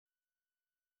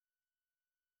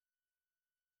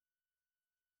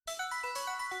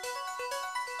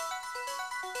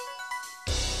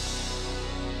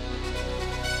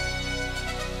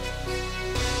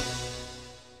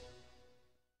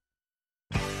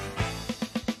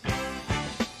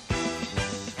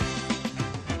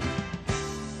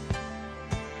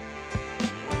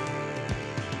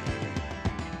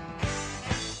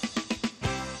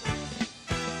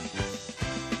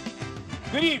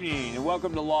Good evening and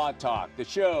welcome to Law Talk, the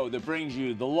show that brings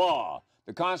you the law,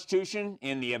 the Constitution,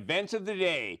 and the events of the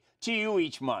day to you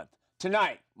each month.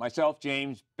 Tonight, myself,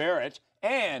 James Barrett,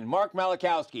 and Mark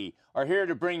Malachowski are here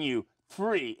to bring you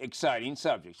three exciting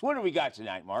subjects. What do we got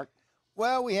tonight, Mark?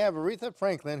 Well, we have Aretha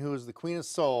Franklin, who is the Queen of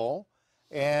Soul,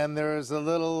 and there's a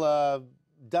little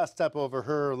dust up over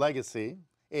her legacy,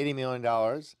 $80 million.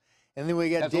 And then we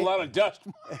get That's a lot of dust.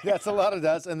 That's a lot of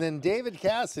dust. And then David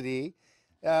Cassidy,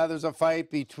 there's a fight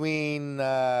between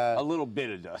a little bit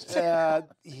of dust.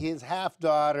 his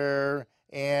half-daughter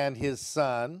and his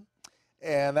son,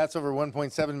 and that's over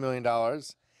 $1.7 million.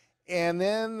 And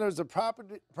then there's a Prop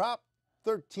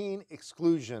 13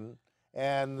 exclusion,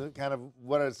 and kind of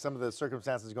what are some of the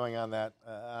circumstances going on that?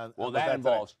 Well, that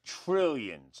involves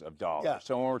trillions of dollars. Yeah.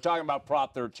 So when we're talking about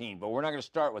Prop 13, but we're not going to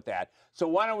start with that. So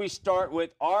why don't we start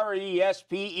with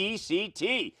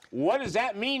RESPECT? What does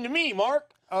that mean to me,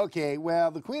 Mark? Okay,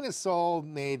 well, the Queen of Soul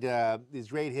made these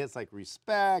great hits like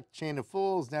Respect, Chain of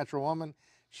Fools, Natural Woman.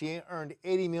 She earned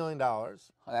 $80 million. Oh,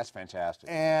 that's fantastic.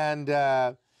 And,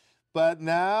 but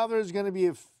now there's going to be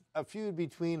a feud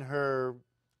between her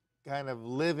kind of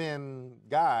live-in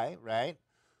guy, right,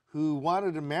 who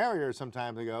wanted to marry her some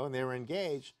time ago, and they were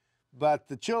engaged, but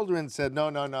the children said, no,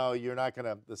 no, no, you're not going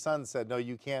to, the son said, no,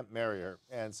 you can't marry her,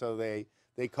 and so they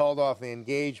called off the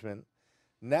engagement.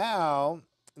 Now,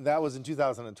 that was in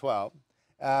 2012,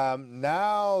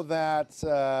 now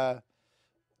that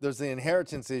there's the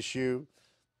inheritance issue,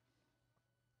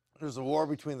 there's a war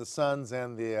between the sons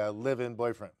and the live-in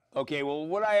boyfriend. Okay, well,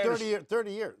 what I 30 years.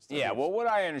 30 yeah, years. well, what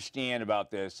I understand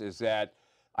about this is that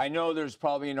I know there's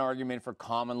probably an argument for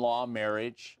common law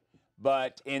marriage,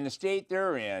 but in the state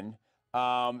they're in,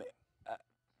 the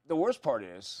worst part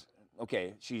is,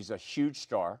 okay, she's a huge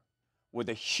star with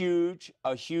a huge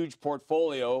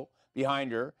portfolio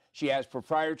behind her. She has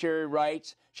proprietary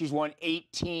rights. She's won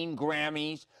 18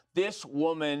 Grammys. This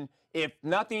woman, if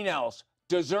nothing else,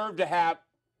 deserved to have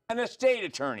an estate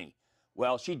attorney.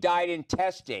 Well, she died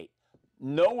intestate.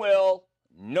 No will,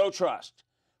 no trust.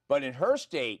 But in her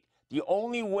state, the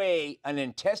only way an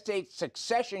intestate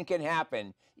succession can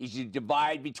happen is you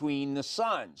divide between the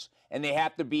sons. And they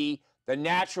have to be the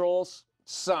natural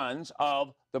sons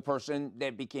of the person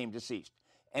that became deceased.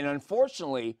 And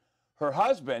unfortunately, her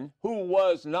husband, who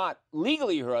was not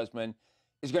legally her husband,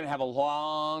 is going to have a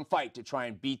long fight to try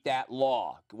and beat that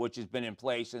law, which has been in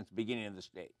place since the beginning of the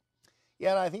state.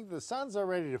 Yeah, and I think the sons are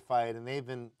ready to fight, and they've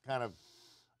been kind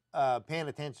of paying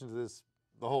attention to this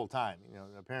the whole time. You know,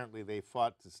 apparently they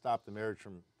fought to stop the marriage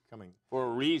from coming. For a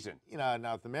reason. You know,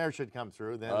 now if the marriage had come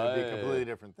through, then it'd be a completely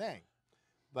different thing.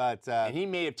 But and he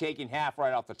may have taken half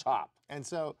right off the top. And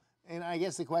so, and I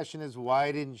guess the question is,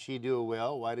 why didn't she do a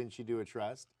will? Why didn't she do a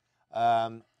trust?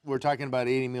 We're talking about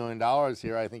 $80 million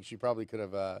here. I think she probably could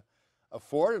have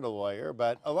afforded a lawyer,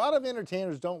 but a lot of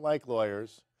entertainers don't like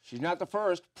lawyers. She's not the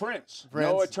first. Prince,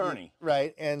 no attorney.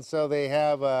 Right, and so they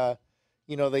have,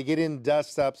 you know, they get in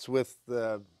dust-ups with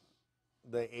the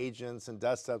agents and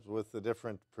dust-ups with the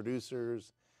different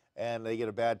producers, and they get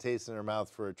a bad taste in their mouth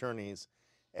for attorneys.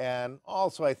 And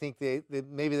also, I think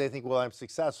maybe they think, well, I'm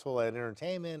successful at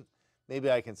entertainment.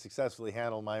 Maybe I can successfully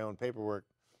handle my own paperwork,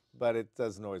 but it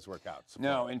doesn't always work out.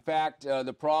 No, in fact,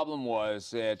 the problem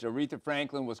was that Aretha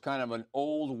Franklin was kind of an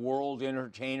old world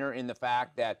entertainer in the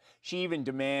fact that she even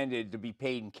demanded to be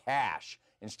paid in cash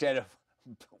instead of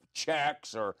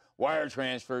checks or wire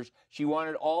transfers. She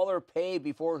wanted all her pay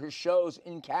before her shows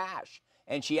in cash.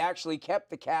 And she actually kept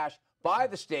the cash by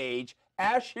the stage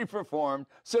as she performed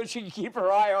so she could keep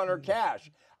her eye on her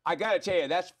cash. I got to tell you,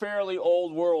 that's fairly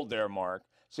old world there, Mark.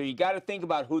 So you got to think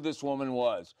about who this woman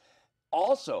was.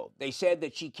 Also, they said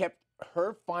that she kept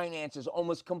her finances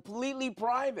almost completely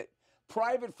private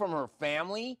from her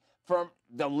family, from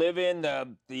the live-in,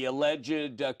 the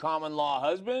alleged common law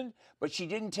husband, but she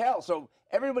didn't tell. So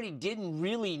everybody didn't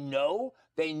really know.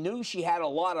 They knew she had a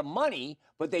lot of money,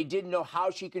 but they didn't know how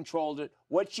she controlled it,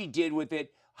 what she did with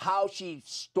it, how she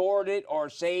stored it or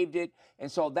saved it.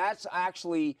 And so that's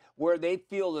actually where they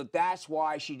feel that that's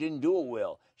why she didn't do a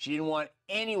will. She didn't want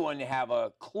anyone to have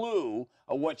a clue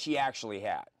of what she actually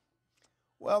had.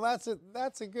 Well, that's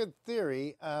a good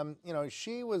theory. You know,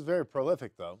 she was very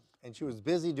prolific, though, and she was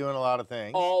busy doing a lot of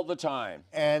things. All the time.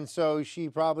 And so she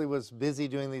probably was busy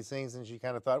doing these things, and she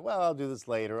kind of thought, well, I'll do this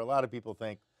later. A lot of people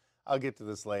think, I'll get to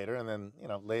this later, and then, you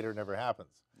know, later never happens.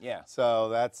 Yeah. So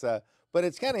that's, but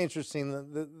it's kind of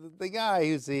interesting. The guy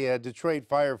who's the Detroit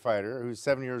firefighter, who's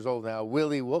 7 years old now,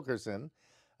 Willie Wilkerson,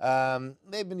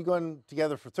 they've been going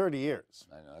together for 30 years.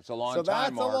 I know, it's a long time,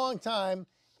 time, So that's a long time.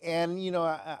 And, you know,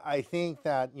 I think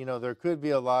that, you know, there could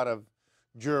be a lot of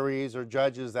juries or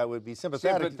judges that would be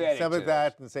sympathetic to this.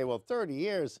 and say, well, 30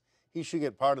 years, he should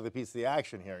get part of the piece of the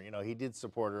action here. You know, he did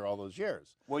support her all those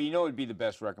years. Well, you know, it'd be the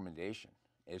best recommendation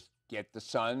is get the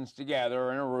sons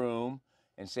together in a room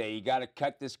and say, you got to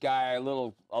cut this guy a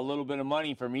little bit of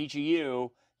money from each of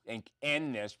you and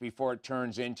end this before it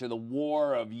turns into the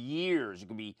war of years. It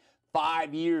could be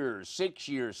 5 years, 6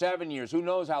 years, 7 years, who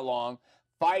knows how long,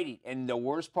 fighting. And the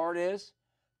worst part is,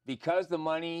 because the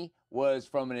money was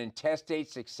from an intestate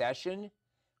succession,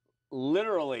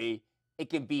 literally, it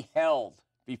can be held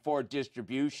before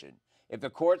distribution. If the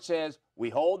court says, we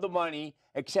hold the money,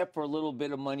 except for a little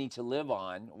bit of money to live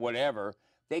on, whatever,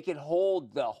 they can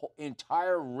hold the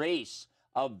entire race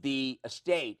of the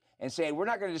estate and say, we're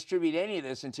not going to distribute any of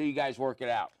this until you guys work it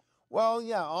out. Well,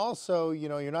 yeah, also, you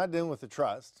know, you're not dealing with the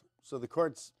trust, so the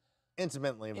court's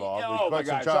intimately involved. Oh, my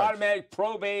God, it's automatic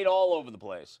probate all over the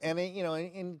place. And, you know,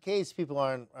 in case people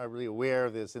aren't really aware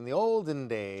of this, in the olden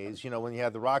days, you know, when you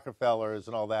had the Rockefellers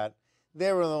and all that,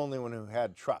 they were the only one who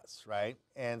had trusts, right?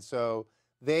 And so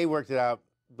they worked it out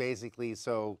basically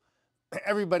so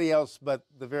everybody else but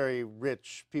the very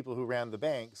rich people who ran the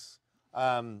banks,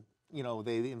 you know,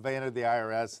 they invented the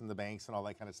IRS and the banks and all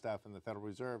that kind of stuff and the Federal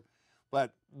Reserve,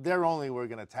 but they're only were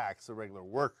going to tax the regular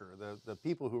worker. The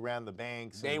people who ran the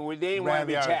banks, they didn't want to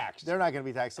be taxed. They're not going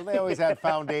to be taxed. So they always had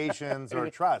foundations or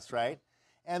trusts, right?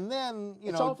 And then, you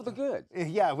know. It's all for the good.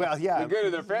 Yeah, well, yeah. The good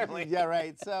of their family. Yeah,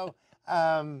 right. So,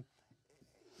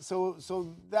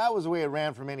 so that was the way it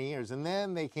ran for many years. And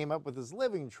then they came up with this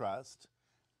living trust,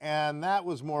 and that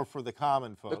was more for the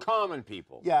common folk. The common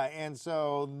people. Yeah, and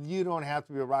so you don't have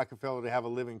to be a Rockefeller to have a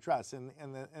living trust. And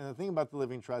the thing about the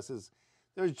living trust is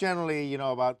there's generally, you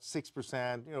know, about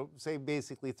 6%, you know, say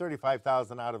basically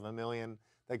 35,000 out of a million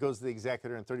that goes to the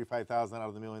executor and 35,000 out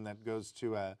of the million that goes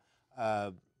to an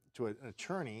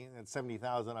attorney, and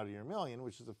 70,000 out of your million,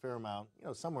 which is a fair amount, you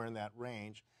know, somewhere in that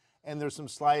range. And there's some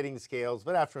sliding scales,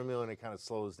 but after a million, it kind of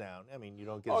slows down. I mean, you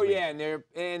don't get. Oh yeah,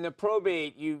 and the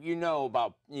probate, you know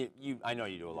about I know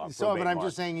you do a lot of probate. So, but I'm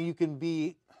just saying you can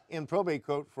be in probate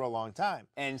court for a long time.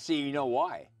 And see, you know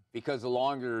why? Because the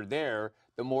longer you're there,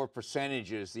 the more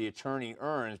percentages the attorney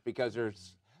earns because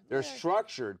they're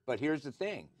structured. But here's the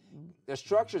thing. The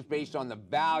structure is based on the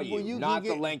value, not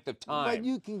the length of time. But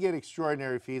you can get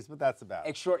extraordinary fees, but that's a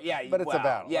battle. Yeah, but it's a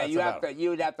battle. Yeah, you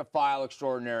would have to file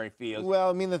extraordinary fees. Well,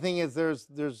 I mean, the thing is, there's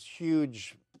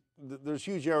huge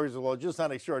areas of law, just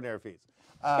not extraordinary fees.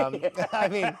 I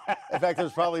mean, in fact,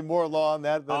 there's probably more law on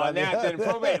that than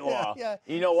probate law. Yeah.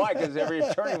 You know why? Because every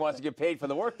attorney wants to get paid for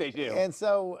the work they do. And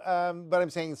so, but I'm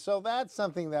saying, so that's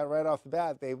something that right off the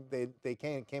bat they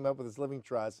came up with this living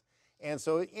trust. And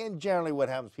so, generally, what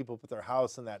happens? People put their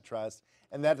house in that trust,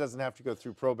 and that doesn't have to go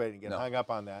through probate and get hung up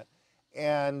on that.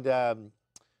 And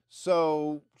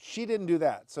so she didn't do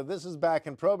that. So this is back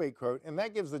in probate court, and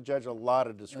that gives the judge a lot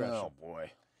of discretion. Oh boy!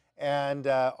 And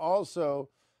also,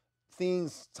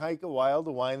 things take a while to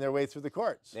wind their way through the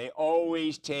courts. They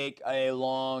always take a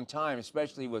long time,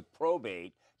 especially with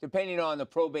probate. Depending on the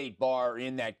probate bar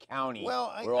in that county where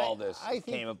all this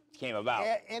came about.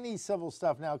 Any civil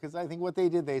stuff now, because I think what they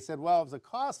did, they said, well, if it's a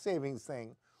cost savings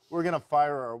thing, we're going to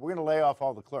fire her, we're going to lay off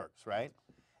all the clerks, right?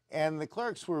 And the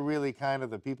clerks were really kind of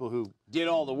the people who did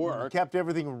all the work, kept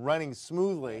everything running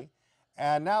smoothly.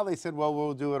 And now they said, well,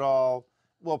 we'll do it all.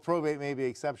 Well, probate may be an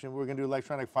exception. We're going to do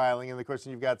electronic filing. And of course,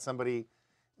 you've got somebody,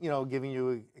 you know, giving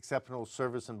you exceptional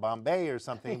service in Bombay or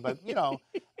something, but you know,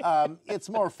 it's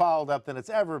more fouled up than it's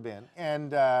ever been.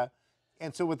 And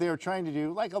so what they were trying to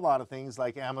do, like a lot of things,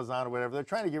 like Amazon or whatever, they're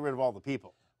trying to get rid of all the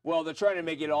people. Well, they're trying to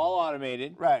make it all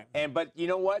automated. Right. But you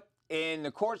know what? In the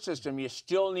court system, you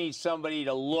still need somebody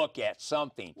to look at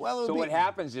something. Well, so what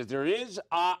happens is there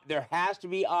has to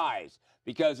be eyes,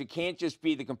 because it can't just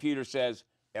be the computer says,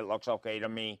 it looks okay to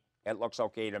me, it looks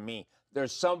okay to me.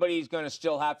 There's somebody's going to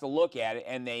still have to look at it,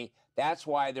 and that's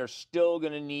why they're still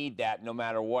going to need that no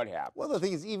matter what happens. Well, the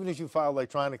thing is, even if you file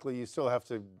electronically, you still have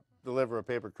to deliver a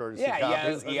paper courtesy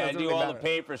copy. You got to do all the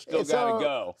papers, still got to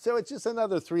go. So it's just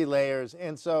another 3 layers,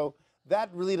 and so that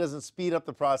really doesn't speed up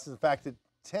the process. In fact, it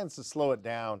tends to slow it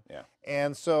down. Yeah.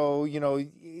 And so, you know,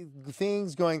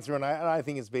 things going through, and I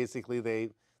think it's basically they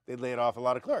laid off a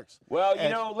lot of clerks. Well, and, you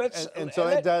know,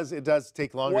 it does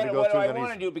take longer to go through. What I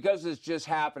want to do, because this just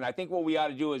happened, I think what we ought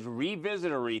to do is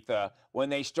revisit Aretha when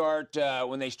they start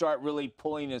really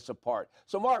pulling this apart.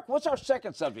 So, Mark, what's our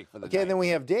second subject for the night? Okay, then we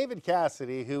have David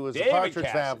Cassidy, who was the Partridge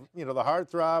Family, you know, the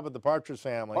heartthrob of the Partridge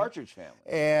Family. Partridge Family.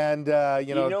 And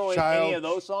you know, any of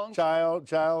those songs?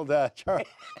 Child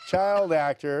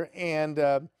actor,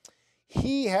 and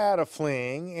he had a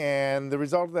fling, and the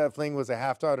result of that fling was a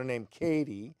half-daughter named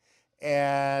Katie.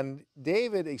 And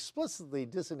David explicitly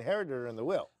disinherited her in the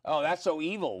will. Oh, that's so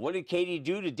evil. What did Katie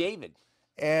do to David?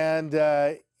 And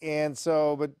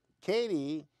so, but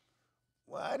Katie,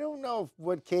 well, I don't know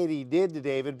what Katie did to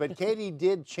David, but Katie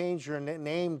did change her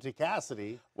name to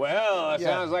Cassidy. Well, it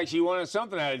sounds like she wanted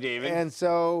something out of David. And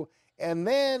so, and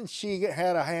then she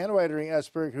had a handwriting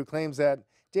expert who claims that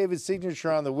David's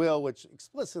signature on the will, which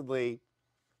explicitly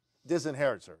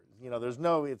disinherits her. You know, there's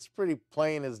no, it's pretty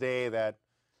plain as day that,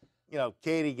 you know,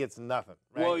 Katie gets nothing,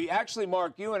 right? Well, actually,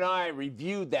 Mark, you and I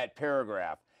reviewed that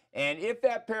paragraph. And if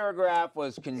that paragraph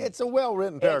was... It's a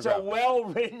well-written paragraph. It's a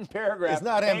well-written paragraph. It's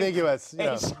not ambiguous.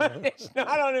 It's not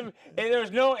and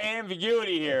there's no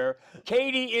ambiguity here.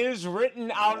 Katie is written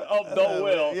out of the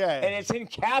will, and it's in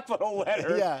capital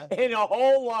letters in a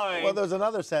whole line. Well, there's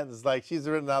another sentence like she's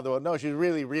written out of the will. No, she's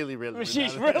really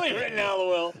She's really written out of the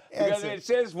will because it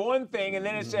says one thing and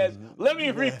then it says, let me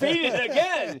repeat it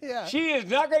again. She is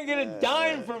not going to get a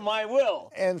dime from my will.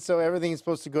 And so everything's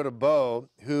supposed to go to Bo,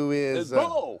 who is...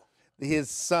 Bo!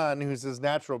 His son, who's his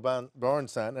natural born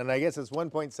son, and I guess it's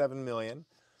 1.7 million,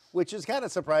 which is kind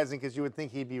of surprising because you would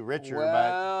think he'd be richer.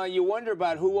 Well, you wonder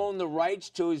about who owned the rights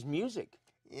to his music.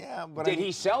 Yeah, but did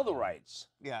he sell the rights?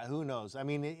 Yeah, who knows? I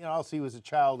mean, you know, also he was a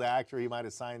child actor. He might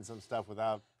have signed some stuff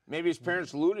without. Maybe his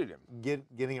parents looted him.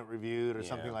 Getting it reviewed or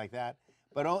something like that.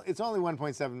 But it's only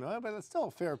 1.7 million, but it's still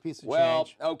a fair piece of change. Well,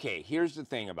 okay. Here's the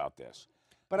thing about this.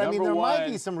 But I mean, there might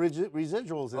be some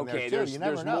residuals in there too. You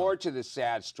never know. There's more to the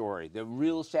sad story. The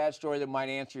real sad story that might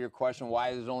answer your question,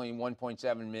 why there's only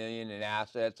 1.7 million in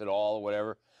assets at all or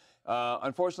whatever.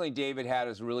 Unfortunately, David had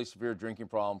a really severe drinking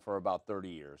problem for about 30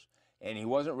 years, and he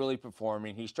wasn't really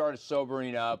performing. He started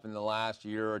sobering up in the last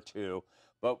year or two.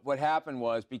 But what happened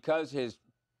was because his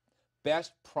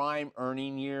best prime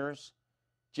earning years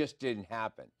just didn't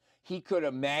happen. He could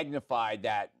have magnified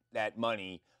that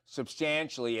money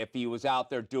substantially if he was out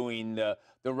there doing the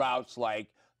routes like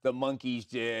the Monkees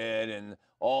did and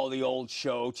all the old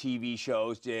TV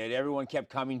shows did. Everyone kept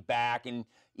coming back, and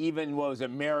even, what was it,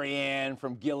 Marianne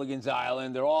from Gilligan's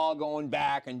Island, they're all going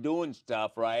back and doing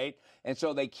stuff, right? And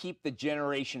so they keep the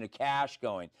generation of cash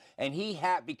going. And he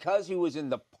had, because he was in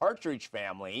the Partridge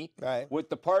Family, with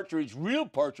the real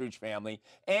Partridge Family,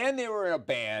 and they were in a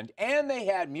band, and they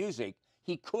had music,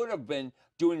 he could have been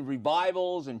doing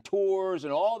revivals and tours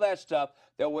and all that stuff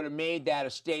that would have made that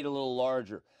estate a little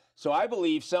larger. So I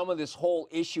believe some of this whole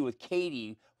issue with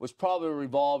Katie was probably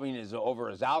revolving over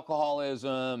his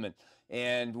alcoholism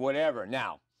and whatever.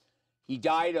 Now, he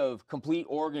died of complete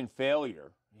organ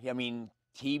failure. I mean,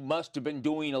 he must have been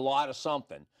doing a lot of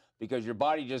something because your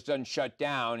body just doesn't shut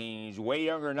down. He's way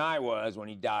younger than I was when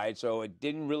he died, so it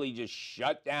didn't really just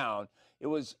shut down. It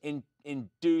was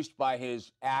induced by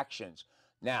his actions.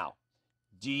 Now,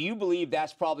 do you believe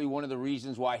that's probably one of the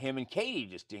reasons why him and Katie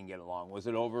just didn't get along? Was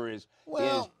it over his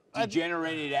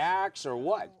degenerated acts or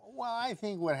what? Well, I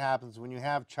think what happens when you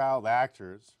have child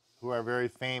actors who are very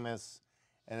famous,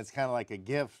 and it's kind of like a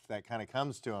gift that kind of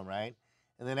comes to them, right?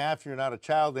 And then after you're not a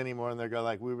child anymore and they're going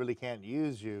like, we really can't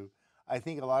use you, I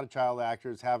think a lot of child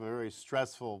actors have a very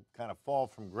stressful kind of fall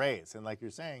from grace. And like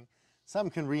you're saying, some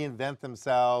can reinvent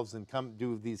themselves and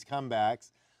do these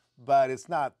comebacks, but it's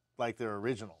not like their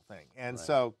original thing. And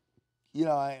so, you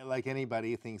know, like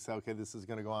anybody thinks, okay, this is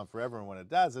going to go on forever, and when it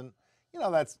doesn't, you know,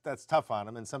 that's tough on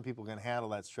them, and some people can handle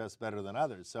that stress better than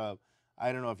others. So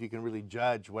I don't know if you can really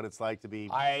judge what it's like to be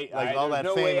all that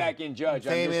no way I can judge.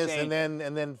 Famous, and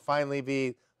then finally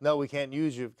be, no, we can't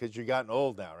use you because you're gotten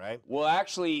old now, right? Well,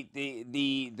 actually,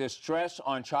 the stress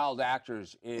on child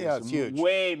actors is huge.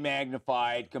 Way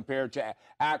magnified compared to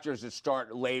actors that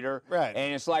start later. Right.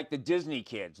 And it's like the Disney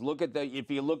kids.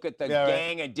 If you look at the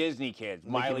gang of Disney kids,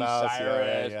 Miley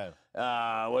Cyrus,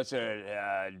 what's it,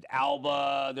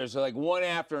 Alba. There's like one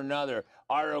after another.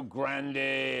 Ariana Grande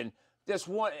and this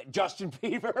one, Justin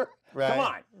Bieber. Come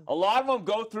on, a lot of them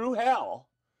go through hell,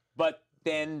 but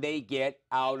then they get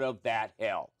out of that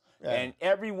hell. And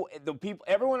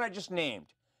everyone I just named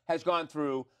has gone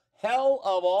through hell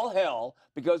of all hell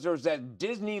because there's that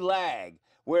Disney lag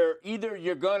where either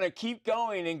you're going to keep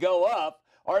going and go up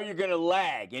or you're going to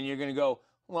lag and you're going to go,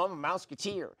 well, I'm a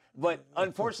Mouseketeer. But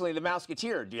unfortunately, the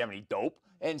Mouseketeer, do you have any dope?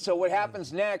 And so what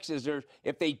happens next is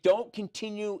if they don't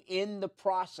continue in the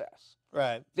process,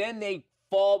 then they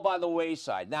fall by the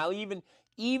wayside. Now,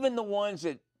 even the ones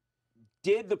that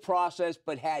did the process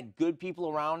but had good people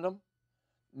around them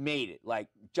made it. Like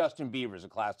Justin Bieber's a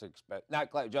classic,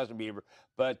 not Justin Bieber,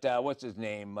 but what's his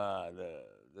name? The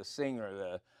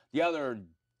singer, the other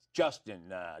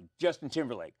Justin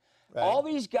Timberlake. All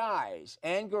these guys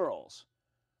and girls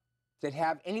that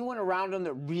have anyone around them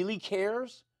that really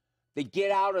cares, they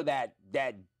get out of that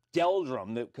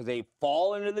doldrum, because they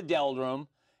fall into the doldrum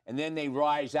and then they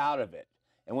rise out of it.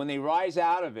 And when they rise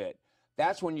out of it,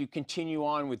 that's when you continue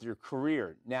on with your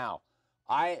career. Now,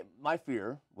 my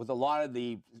fear with a lot of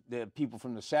the people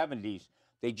from the 70s,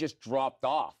 they just dropped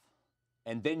off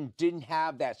and then didn't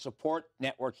have that support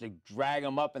network to drag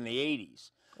them up in the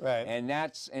 80s. Right.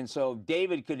 And so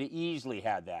David could have easily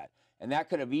had that. And that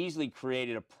could have easily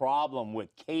created a problem with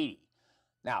Katie.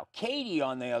 Now, Katie,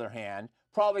 on the other hand,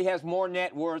 probably has more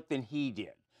net worth than he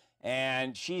did.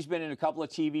 And she's been in a couple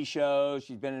of TV shows.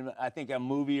 She's been in, I think, a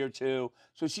movie or two.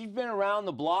 So she's been around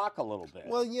the block a little bit.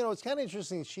 Well, you know, it's kind of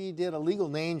interesting. She did a legal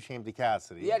name change to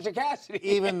Cassidy. Yeah, to Cassidy.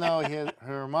 Even though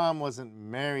her mom wasn't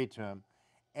married to him.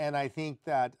 And I think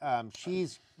that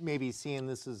she's maybe seeing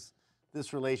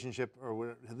this relationship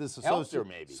or this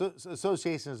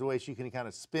association is a way she can kind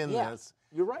of spin this.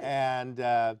 You're right.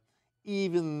 And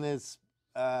even this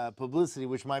publicity,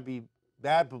 which might be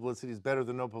bad publicity, is better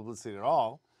than no publicity at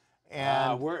all.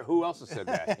 And who else has said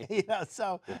that?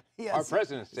 Our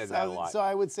president said that a lot. So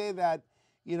I would say that,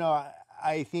 you know,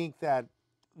 I think that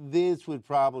this would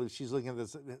probably, she's looking at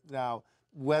this now,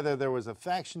 whether there was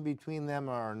affection between them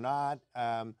or not.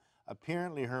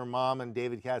 Apparently her mom and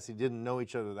David Cassidy didn't know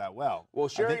each other that well. Well,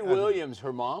 Sherry Williams,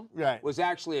 her mom, right, was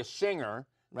actually a singer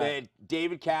that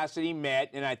David Cassidy met,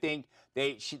 and I think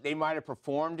they might have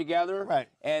performed together. Right.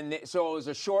 And so it was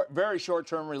a very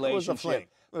short-term relationship. It was a fling.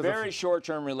 Very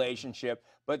short-term relationship,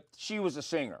 but she was a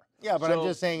singer. Yeah, but I'm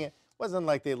just saying it wasn't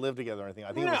like they lived together or anything.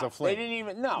 I think it was a fling. They didn't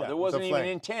even, there wasn't even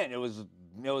intent. It was a,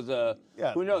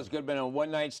 who knows, it could have been a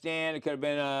one-night stand, it could have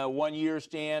been a one-year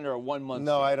stand or a one-month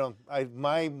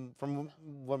stand. From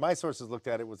what my sources looked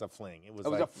at, it was a fling. It was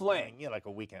a fling. Yeah, like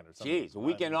a weekend or something. Jeez, a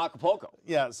weekend in Acapulco.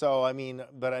 Yeah, so I mean,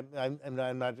 but I'm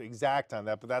not exact on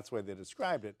that, but that's the way they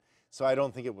described it. So I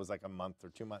don't think it was like a month or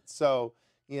 2 months. So,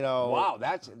 you know. Wow,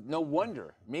 that's no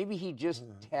wonder. Maybe he just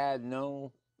had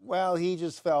no. Well, he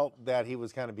just felt that he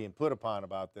was kind of being put upon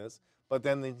about this, but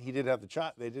then he did have the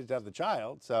child. They did have the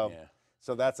child, so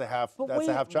so that's a half. That's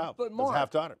a half child. But Mark, that's a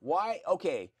half daughter. Why?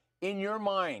 Okay, in your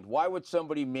mind, why would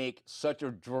somebody make such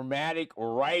a dramatic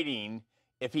writing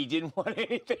if he didn't want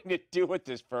anything to do with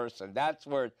this person? That's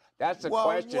the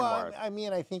question mark. I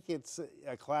mean, I think it's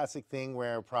a classic thing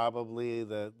where probably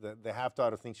the half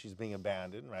daughter thinks she's being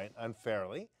abandoned, right,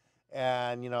 unfairly,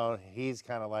 and you know he's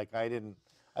kind of like I didn't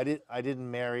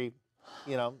marry,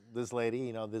 you know, this lady.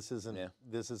 You know, this isn't.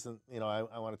 You know,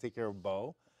 I want to take care of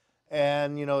Bo,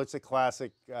 and you know, it's a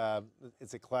classic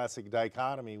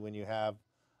dichotomy when you have,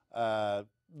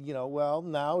 you know, well,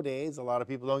 nowadays a lot of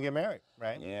people don't get married,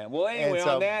 right? Yeah. Well, anyway,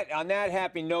 so, on that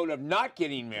happy note of not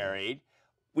getting married,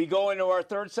 we go into our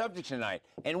third subject tonight.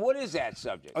 And what is that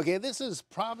subject? Okay, this is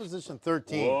Proposition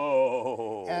 13.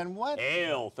 Whoa. And what?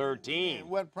 Hail 13.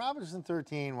 What Proposition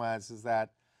 13 is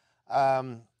that.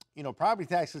 You know, property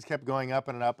taxes kept going up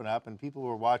and up and up, and people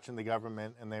were watching the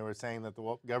government, and they were saying that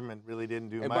the government really didn't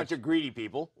do much. A bunch of greedy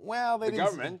people. Well, they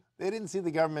didn't see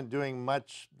the government doing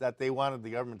much that they wanted the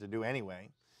government to do anyway.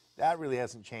 That really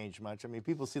hasn't changed much. I mean,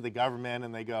 people see the government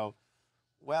and they go,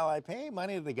 well, I pay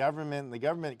money to the government, and the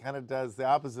government kind of does the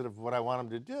opposite of what I want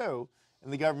them to do.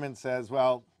 And the government says,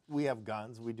 well, we have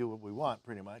guns, we do what we want,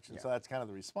 pretty much. And so that's kind of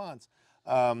the response.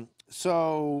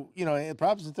 So, you know, in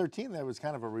Proposition 13, there was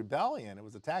kind of a rebellion. It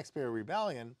was a taxpayer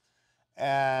rebellion.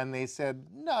 And they said,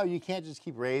 no, you can't just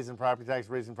keep raising property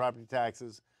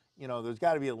taxes. You know, there's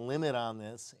got to be a limit on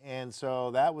this. And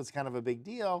so that was kind of a big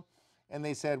deal. And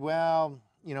they said, well,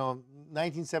 you know,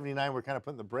 1979, we're kind of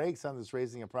putting the brakes on this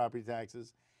raising of property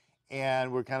taxes.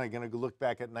 And we're kind of going to look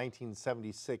back at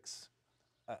 1976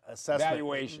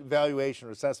 valuation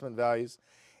or assessment values.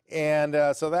 And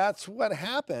so that's what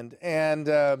happened. And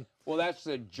well, that's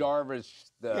the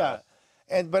Jarvis. But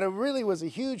it really was a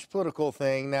huge political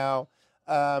thing now.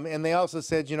 And they also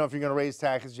said, you know, if you're going to raise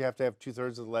taxes, you have to have 2/3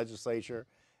 of the legislature.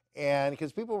 And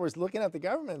because people were looking at the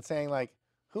government and saying, like,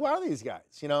 who are these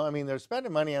guys? You know, I mean, they're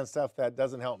spending money on stuff that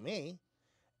doesn't help me.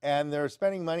 And they're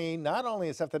spending money not only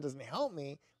on stuff that doesn't help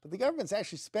me, but the government's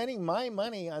actually spending my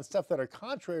money on stuff that are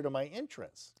contrary to my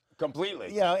interests.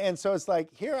 Completely. You know, and so it's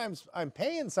like, here I'm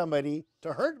paying somebody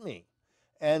to hurt me.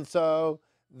 And so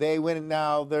they went,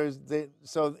 now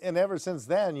and ever since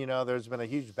then, you know, there's been a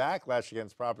huge backlash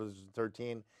against Proposition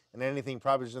 13 and anything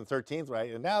Proposition 13's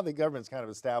right. And now the government's kind of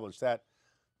established that,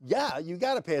 yeah, you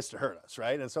got to pay us to hurt us,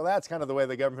 right? And so that's kind of the way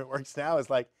the government works now,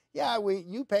 is like, yeah,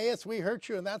 you pay us, we hurt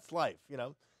you, and that's life, you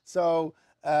know? So,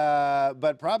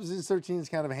 but Proposition 13 is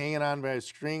kind of hanging on by a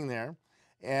string there.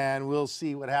 And we'll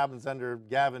see what happens under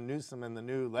Gavin Newsom and the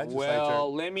new legislature.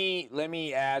 Well, let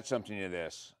me add something to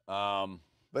this.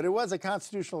 But it was a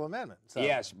constitutional amendment. So.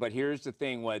 Yes, but here's the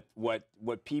thing: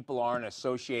 what people aren't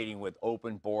associating with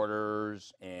open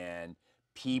borders and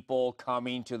people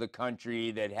coming to the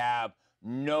country that have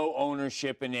no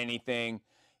ownership in anything,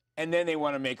 and then they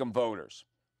want to make them voters.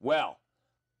 Well,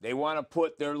 they want to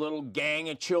put their little gang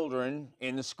of children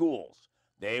in the schools.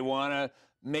 They want to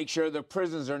make sure the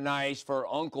prisons are nice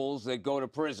for uncles that go to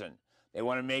prison. They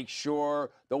want to make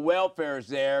sure the welfare is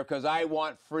there because I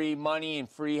want free money and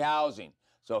free housing.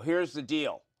 So here's the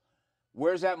deal.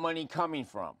 Where's that money coming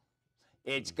from?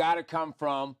 It's got to come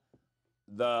from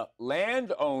the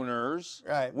landowners,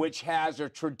 right, which has a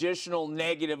traditional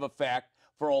negative effect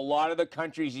for a lot of the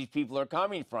countries these people are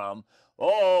coming from.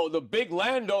 Oh, the big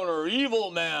landowner,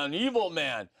 evil man, evil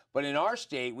man. But in our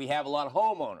state, we have a lot of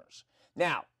homeowners.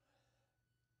 Now,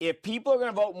 if people are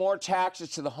going to vote more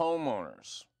taxes to the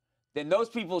homeowners, then those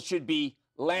people should be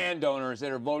landowners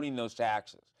that are voting those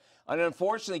taxes. And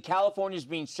unfortunately, California is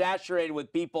being saturated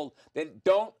with people that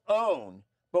don't own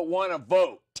but want to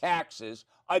vote taxes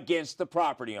against the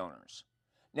property owners.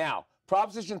 Now,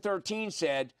 Proposition 13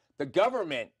 said the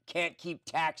government can't keep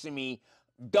taxing me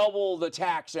double the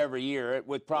tax every year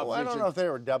with Proposition. Well, I don't know if they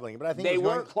were doubling, but I think they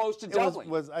were close to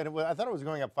doubling. I thought it was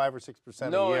going up 5 or 6% a year.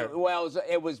 No, well,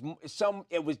 it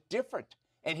was different.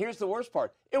 And here's the worst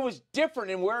part: it was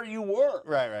different in where you were.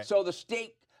 Right. So the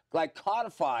state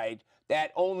codified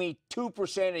that only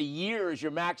 2% a year is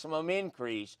your maximum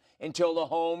increase until the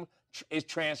home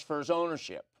transfers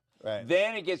ownership. Right.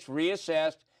 Then it gets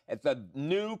reassessed at the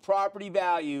new property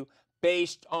value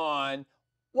based on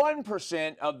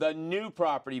 1% of the new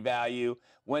property value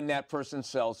when that person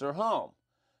sells their home.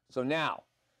 So now,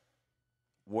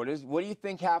 what do you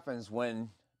think happens when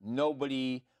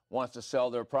nobody wants to sell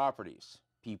their properties?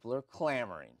 People are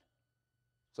clamoring.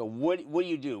 So what do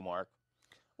you do, Mark?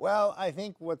 Well, I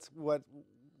think what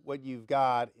you've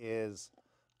got is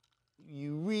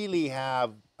you really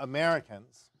have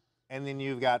Americans, and then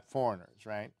you've got foreigners,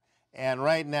 right? And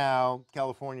right now,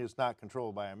 California is not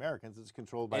controlled by Americans; it's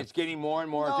controlled by. It's getting more and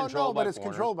more controlled by. No, but it's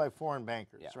foreigners. controlled by foreign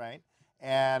bankers, right?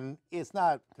 And it's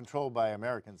not controlled by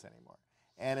Americans anymore,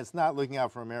 and it's not looking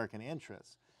out for American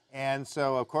interests. And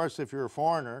so, of course, if you're a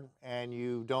foreigner and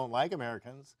you don't like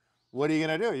Americans, what are you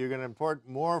going to do? You're going to import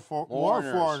more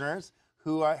foreigners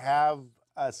who have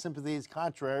sympathies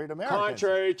contrary to Americans.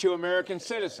 Contrary to American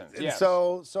citizens, yes.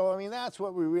 So I mean, that's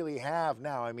what we really have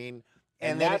now. I mean,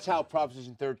 and that's how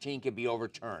Proposition 13 can be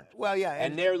overturned. Well, yeah.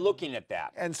 And they're looking at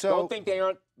that. And so, don't think they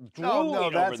aren't drooling no,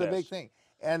 that's over a big thing.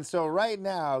 And so right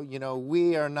now, you know,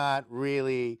 we are not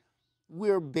really,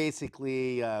 we're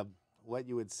basically, what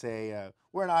you would say,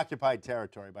 we're in occupied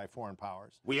territory by foreign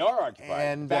powers. We are occupied.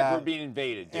 And, in fact, we're being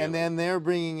invaded. And then they're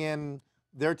bringing in,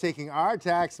 they're taking our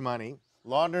tax money,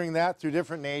 laundering that through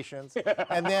different nations,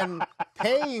 and then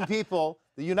paying people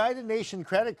the United Nations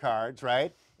credit cards,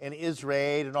 right, and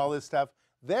Israel and all this stuff.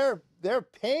 They're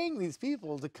paying these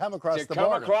people to come across the border.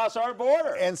 To come across our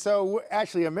border. And so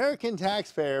actually American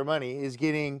taxpayer money is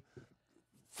getting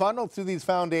funneled through these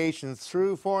foundations,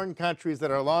 through foreign countries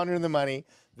that are laundering the money.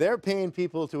 They're paying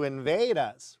people to invade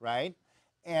us, right?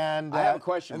 And I have a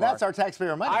question, and Mark. that's our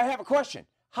taxpayer money. I have a question.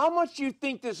 How much do you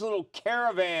think this little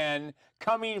caravan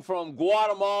coming from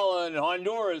Guatemala and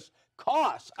Honduras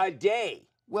costs a day?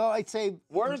 Well, I'd say...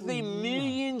 Where's the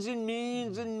millions and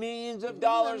millions and millions of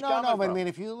dollars coming from? But I mean,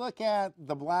 if you look at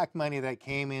the black money that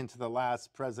came into the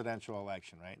last presidential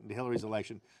election, right, Hillary's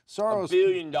election, Soros... $1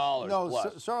 billion No,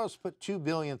 plus. Soros put $2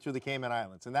 billion through the Cayman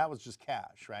Islands, and that was just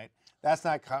cash, right? That's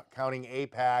not counting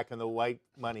AIPAC and the white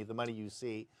money, the money you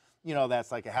see. You know,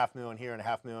 that's like $500,000 here and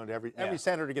 $500,000 to every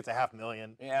senator gets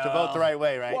 $500,000 to vote the right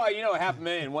way, right? Well, you know,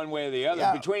 $500,000 one way or the other.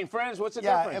 Yeah. Between friends, what's the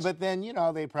difference? But then, you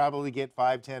know, they probably get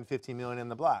 5, 10, 15 million in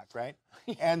the block, right?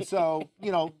 And so,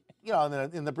 you know,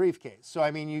 in the briefcase. So I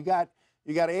mean, you got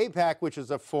AIPAC, which is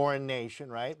a foreign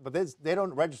nation, right? But they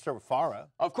don't register with FARA.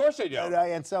 Of course they don't.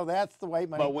 And so that's the white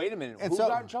money. But wait a minute, who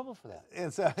got in trouble for that?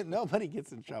 And so nobody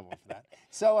gets in trouble for that.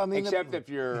 So I mean, except if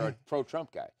you're a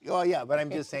pro-Trump guy. Oh yeah, but I'm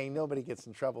just saying nobody gets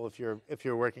in trouble if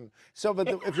you're working. So, but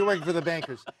if you're working for the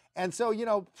bankers, and so you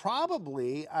know,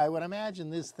 probably I would imagine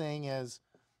this thing is,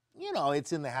 you know,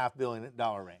 it's in the $500 million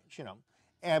range, you know,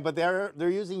 but they're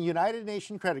using United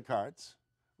Nations credit cards,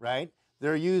 right?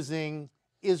 They're using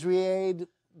Israel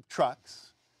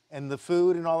trucks, and the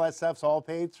food and all that stuff's all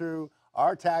paid through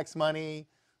our tax money,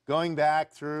 going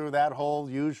back through that whole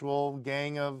usual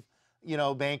gang of, you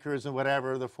know, bankers and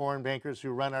whatever, the foreign bankers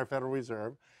who run our Federal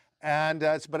Reserve, and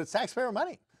but it's taxpayer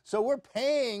money. So we're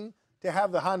paying to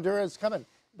have the Honduras come in.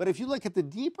 But if you look at the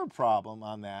deeper problem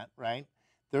on that, right,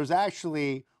 there's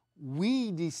actually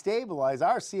we destabilized,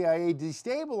 our CIA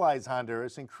destabilized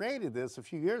Honduras and created this a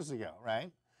few years ago,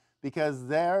 right? Because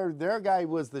their guy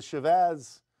was the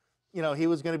Chavez, you know, he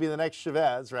was going to be the next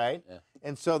Chavez, right? Yeah.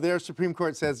 And so their Supreme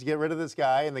Court says, get rid of this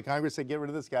guy, and the Congress said, get rid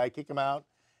of this guy, kick him out.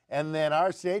 And then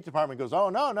our State Department goes, oh,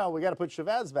 no, we got to put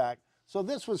Chavez back. So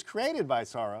this was created by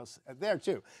Soros there,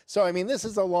 too. So, I mean, this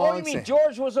is a long... Oh, you mean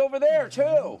George was over there,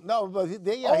 too? No, but he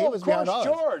was behind us.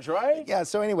 George, right? Yeah,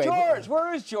 so anyway... George,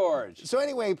 where is George? So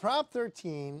anyway, Prop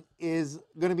 13 is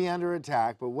going to be under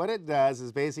attack, but what it does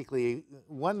is basically,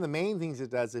 one of the main things it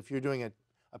does, if you're doing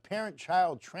a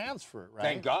parent-child transfer, right?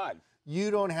 Thank God. You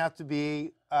don't have to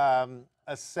be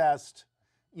assessed,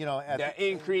 you know, at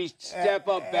the increased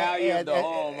step-up value of the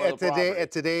home or the property.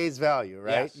 At today's value,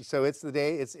 right? Yes. So it's like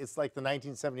the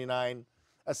 1979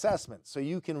 assessment. So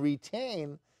you can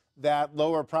retain that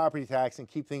lower property tax and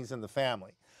keep things in the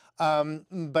family.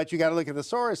 But you got to look at the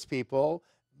Soros people.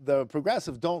 The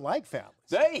progressives don't like families.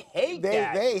 They hate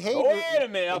that. They hate. Oh, wait a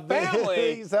minute, a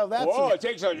family. So that's whoa! It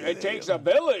takes a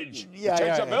village. Yeah, it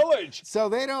takes a village. So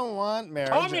they don't want marriage.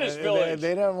 Communist village.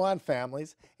 They don't want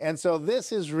families, and so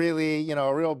this is really, you know,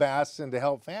 a real bastion to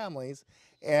help families,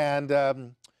 and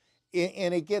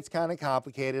it gets kind of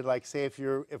complicated. Like, say,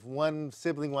 if one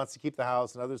sibling wants to keep the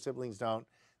house and other siblings don't,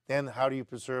 then how do you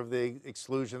preserve the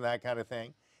exclusion, that kind of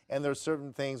thing? And there's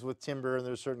certain things with timber, and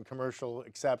there's certain commercial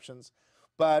exceptions.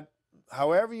 But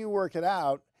however you work it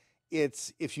out,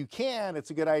 if you can,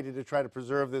 it's a good idea to try to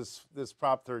preserve this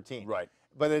Prop 13. Right.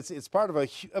 But it's part of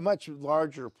a much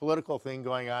larger political thing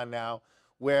going on now,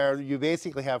 where you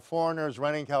basically have foreigners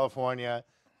running California.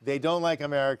 They don't like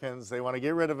Americans. They want to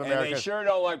get rid of Americans. And they sure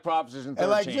don't like Proposition 13.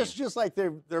 And like just like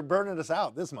they're burning us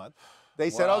out this month. They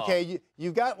said, wow. okay,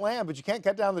 you've got land, but you can't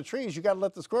cut down the trees. You got to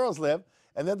let the squirrels live,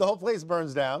 and then the whole place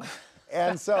burns down.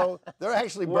 And so they're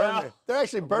actually burning. They're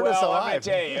actually burning us alive. Let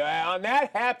me tell you, on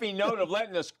that happy note of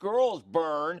letting the squirrels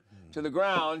burn to the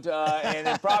ground, and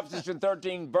then Proposition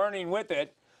 13 burning with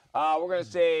it, we're going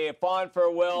to say a fond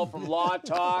farewell from Law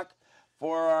Talk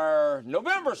for our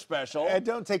November special. And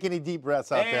don't take any deep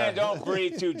breaths out there. And don't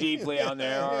breathe too deeply on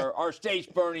there. Our state's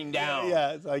burning down.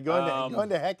 Yeah, it's like going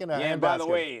to heck in a handbasket. And by the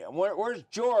way, where's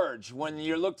George when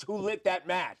you looked who lit that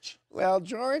match? Well,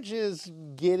 George is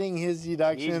getting his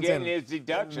deductions. He's getting his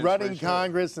deductions. Running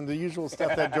Congress and the usual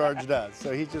stuff that George does.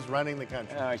 So he's just running the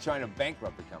country. He's trying to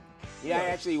bankrupt the company. Yeah,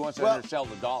 actually, he wants to undersell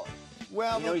the dollar.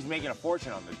 Well, you know, he's making a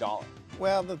fortune on the dollar.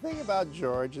 Well, the thing about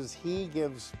George is he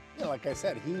gives, you know, like I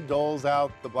said, he doles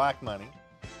out the black money,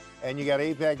 and you got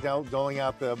AIPAC doling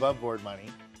out the above board money,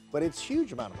 but it's a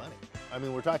huge amount of money. I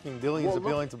mean, we're talking billions and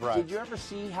billions of bribes.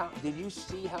 Did you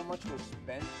see how much was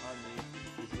spent on the